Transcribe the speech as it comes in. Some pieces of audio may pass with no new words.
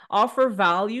Offer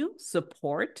value,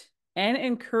 support, and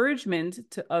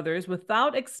encouragement to others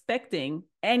without expecting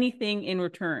anything in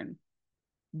return.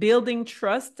 Building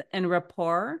trust and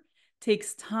rapport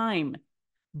takes time,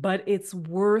 but it's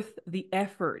worth the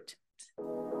effort.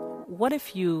 What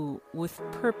if you, with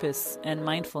purpose and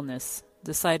mindfulness,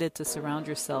 decided to surround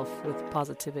yourself with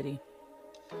positivity?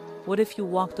 What if you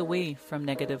walked away from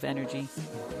negative energy?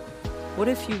 What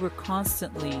if you were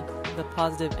constantly the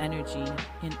positive energy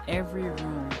in every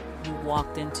room you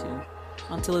walked into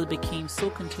until it became so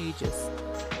contagious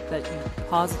that you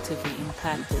positively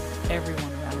impacted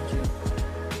everyone around you?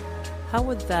 How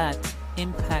would that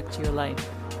impact your life?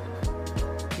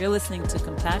 You're listening to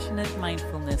Compassionate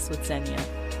Mindfulness with Xenia,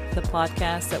 the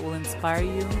podcast that will inspire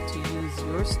you to use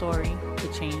your story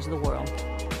to change the world.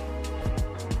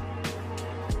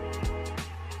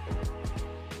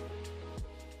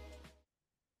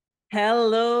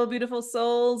 Hello, beautiful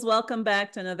souls. Welcome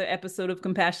back to another episode of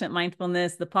Compassionate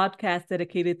Mindfulness, the podcast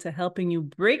dedicated to helping you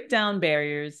break down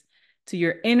barriers to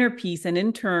your inner peace and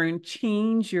in turn,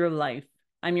 change your life.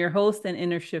 I'm your host and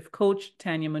inner shift coach,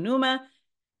 Tanya Manuma,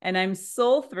 and I'm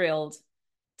so thrilled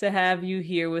to have you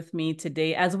here with me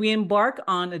today as we embark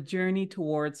on a journey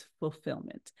towards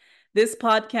fulfillment. This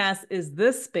podcast is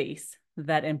the space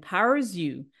that empowers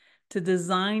you to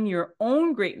design your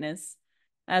own greatness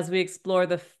as we explore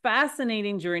the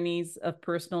fascinating journeys of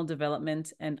personal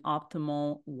development and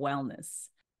optimal wellness.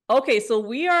 Okay, so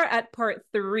we are at part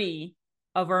 3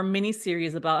 of our mini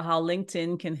series about how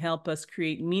LinkedIn can help us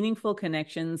create meaningful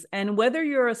connections. And whether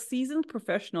you're a seasoned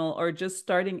professional or just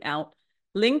starting out,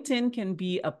 LinkedIn can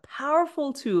be a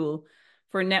powerful tool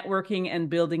for networking and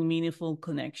building meaningful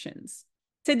connections.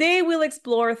 Today, we'll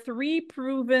explore 3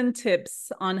 proven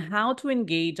tips on how to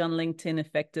engage on LinkedIn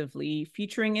effectively,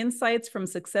 featuring insights from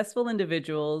successful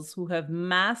individuals who have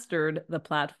mastered the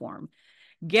platform.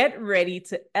 Get ready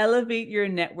to elevate your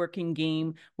networking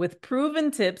game with proven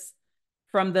tips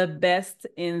from the best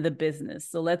in the business.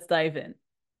 So let's dive in.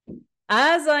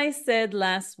 As I said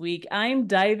last week, I'm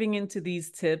diving into these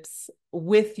tips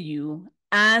with you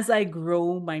as I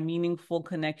grow my meaningful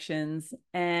connections.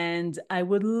 And I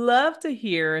would love to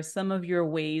hear some of your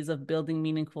ways of building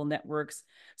meaningful networks.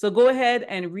 So go ahead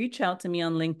and reach out to me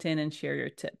on LinkedIn and share your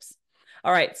tips.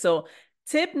 All right. So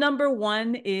tip number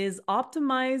 1 is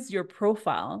optimize your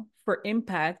profile for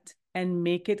impact and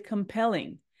make it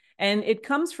compelling. And it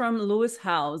comes from Lewis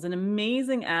Howes, an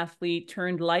amazing athlete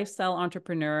turned lifestyle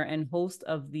entrepreneur and host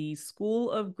of the School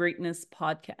of Greatness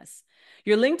podcast.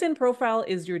 Your LinkedIn profile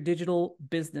is your digital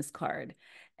business card,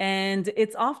 and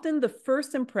it's often the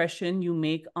first impression you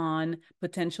make on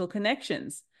potential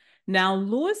connections. Now,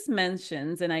 Lewis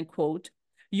mentions, and I quote,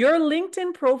 "Your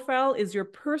LinkedIn profile is your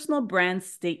personal brand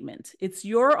statement. It's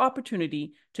your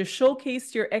opportunity to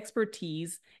showcase your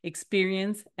expertise,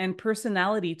 experience, and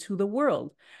personality to the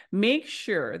world. Make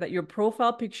sure that your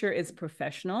profile picture is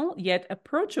professional yet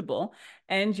approachable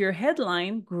and your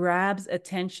headline grabs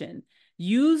attention.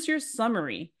 Use your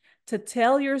summary to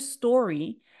tell your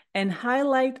story and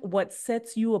highlight what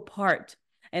sets you apart.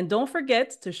 And don't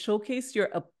forget to showcase your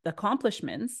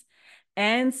accomplishments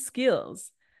and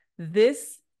skills.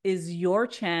 This is your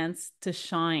chance to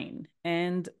shine."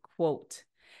 End quote.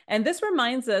 And this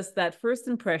reminds us that first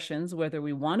impressions, whether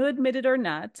we want to admit it or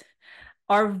not,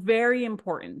 are very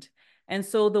important. And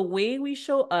so the way we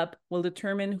show up will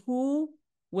determine who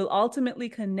will ultimately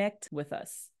connect with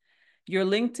us. Your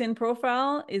LinkedIn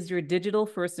profile is your digital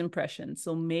first impression,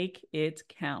 so make it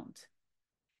count.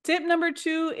 Tip number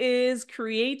 2 is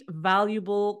create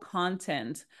valuable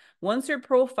content. Once your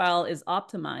profile is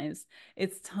optimized,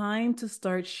 it's time to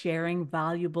start sharing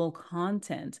valuable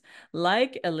content.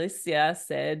 Like Alicia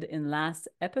said in last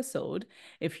episode,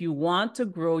 if you want to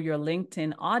grow your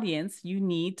LinkedIn audience, you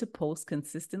need to post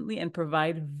consistently and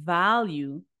provide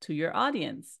value to your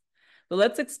audience. So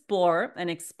let's explore and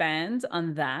expand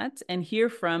on that and hear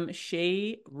from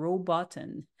Shay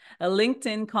Roboton, a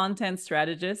LinkedIn content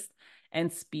strategist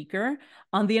and speaker,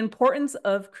 on the importance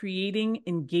of creating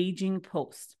engaging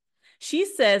posts. She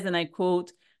says, and I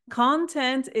quote,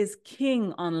 "Content is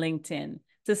king on LinkedIn.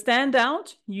 To stand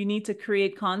out, you need to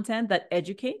create content that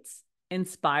educates,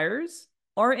 inspires,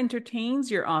 or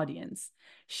entertains your audience.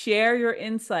 Share your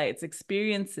insights,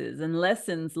 experiences, and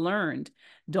lessons learned.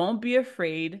 Don't be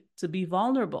afraid to be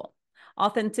vulnerable.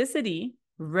 Authenticity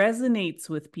resonates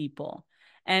with people.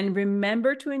 And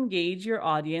remember to engage your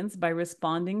audience by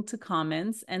responding to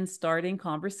comments and starting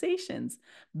conversations.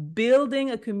 Building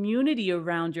a community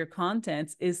around your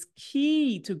content is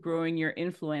key to growing your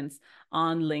influence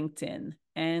on LinkedIn."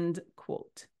 End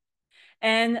quote.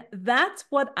 And that's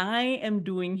what I am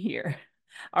doing here.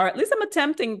 or at least I'm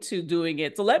attempting to doing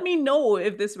it. So let me know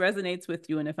if this resonates with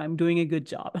you and if I'm doing a good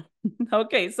job.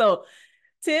 Okay, so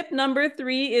tip number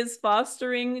 3 is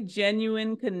fostering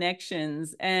genuine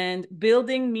connections, and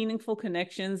building meaningful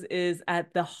connections is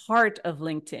at the heart of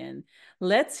LinkedIn.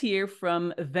 Let's hear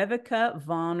from Viveka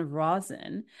von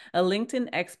Rosen, a LinkedIn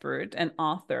expert and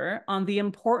author, on the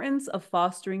importance of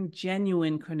fostering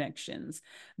genuine connections.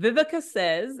 Viveka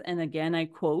says, and again I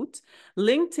quote,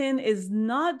 LinkedIn is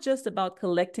not just about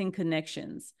collecting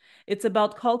connections, it's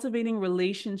about cultivating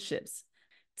relationships.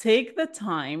 Take the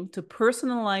time to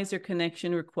personalize your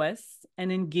connection requests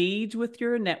and engage with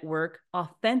your network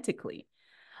authentically.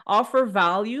 Offer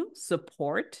value,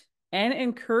 support, and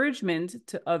encouragement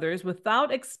to others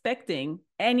without expecting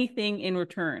anything in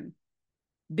return.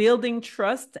 Building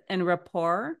trust and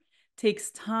rapport takes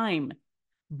time,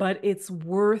 but it's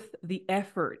worth the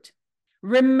effort.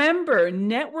 Remember,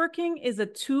 networking is a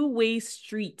two-way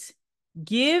street.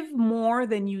 Give more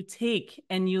than you take,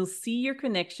 and you'll see your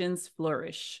connections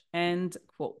flourish. End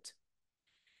quote.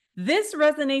 This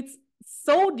resonates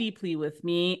so deeply with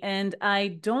me, and I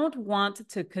don't want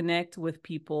to connect with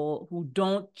people who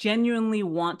don't genuinely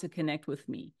want to connect with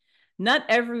me. Not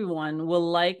everyone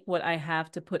will like what I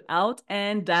have to put out,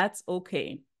 and that's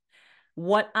okay.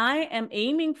 What I am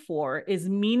aiming for is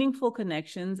meaningful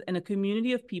connections and a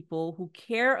community of people who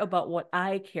care about what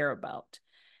I care about.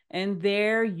 And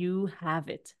there you have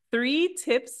it. 3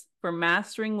 tips for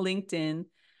mastering LinkedIn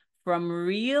from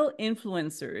real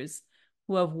influencers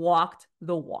who have walked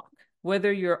the walk.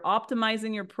 Whether you're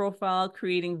optimizing your profile,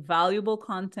 creating valuable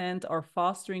content, or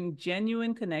fostering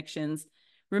genuine connections,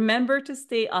 remember to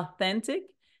stay authentic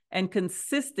and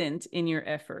consistent in your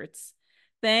efforts.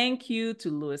 Thank you to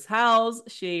Lewis Howes,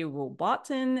 Shay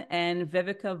Robotin, and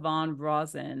Viveka von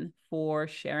Rosen for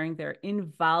sharing their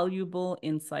invaluable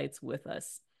insights with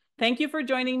us. Thank you for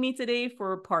joining me today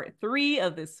for part 3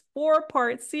 of this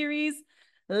 4-part series.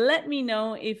 Let me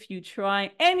know if you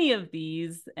try any of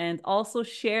these, and also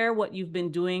share what you've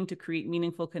been doing to create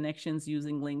meaningful connections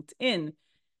using LinkedIn.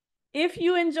 If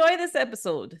you enjoy this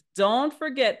episode, don't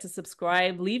forget to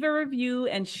subscribe, leave a review,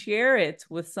 and share it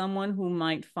with someone who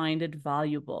might find it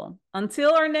valuable.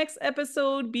 Until our next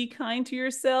episode, be kind to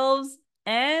yourselves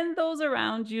and those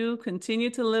around you. Continue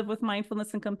to live with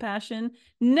mindfulness and compassion.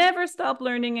 Never stop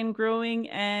learning and growing,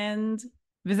 and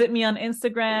visit me on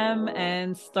Instagram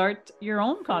and start your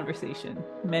own conversation.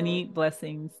 Many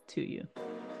blessings to you.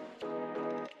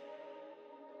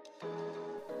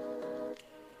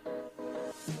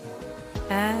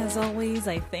 As always,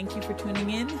 I thank you for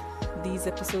tuning in. These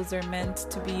episodes are meant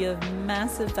to be of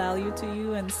massive value to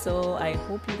you, and so I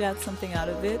hope you got something out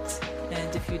of it.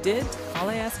 And if you did, all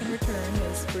I ask in return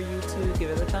is for you to give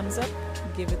it a thumbs up,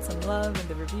 give it some love in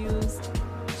the reviews,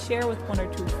 share with 1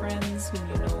 or 2 friends whom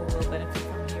you know will benefit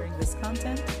from hearing this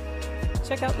content.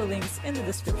 Check out the links in the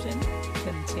description.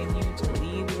 Continue to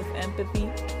lead with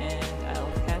empathy, and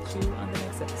I'll catch you on the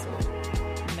next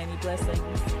episode. Many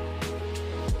blessings.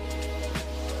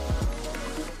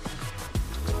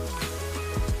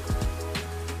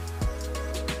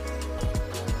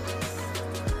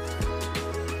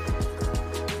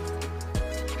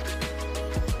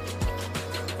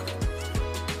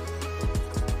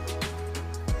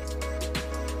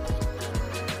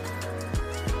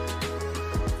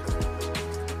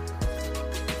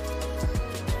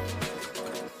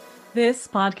 This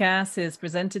podcast is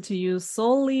presented to you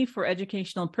solely for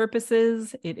educational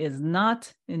purposes. It is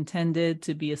not intended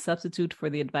to be a substitute for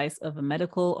the advice of a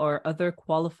medical or other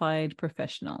qualified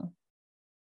professional.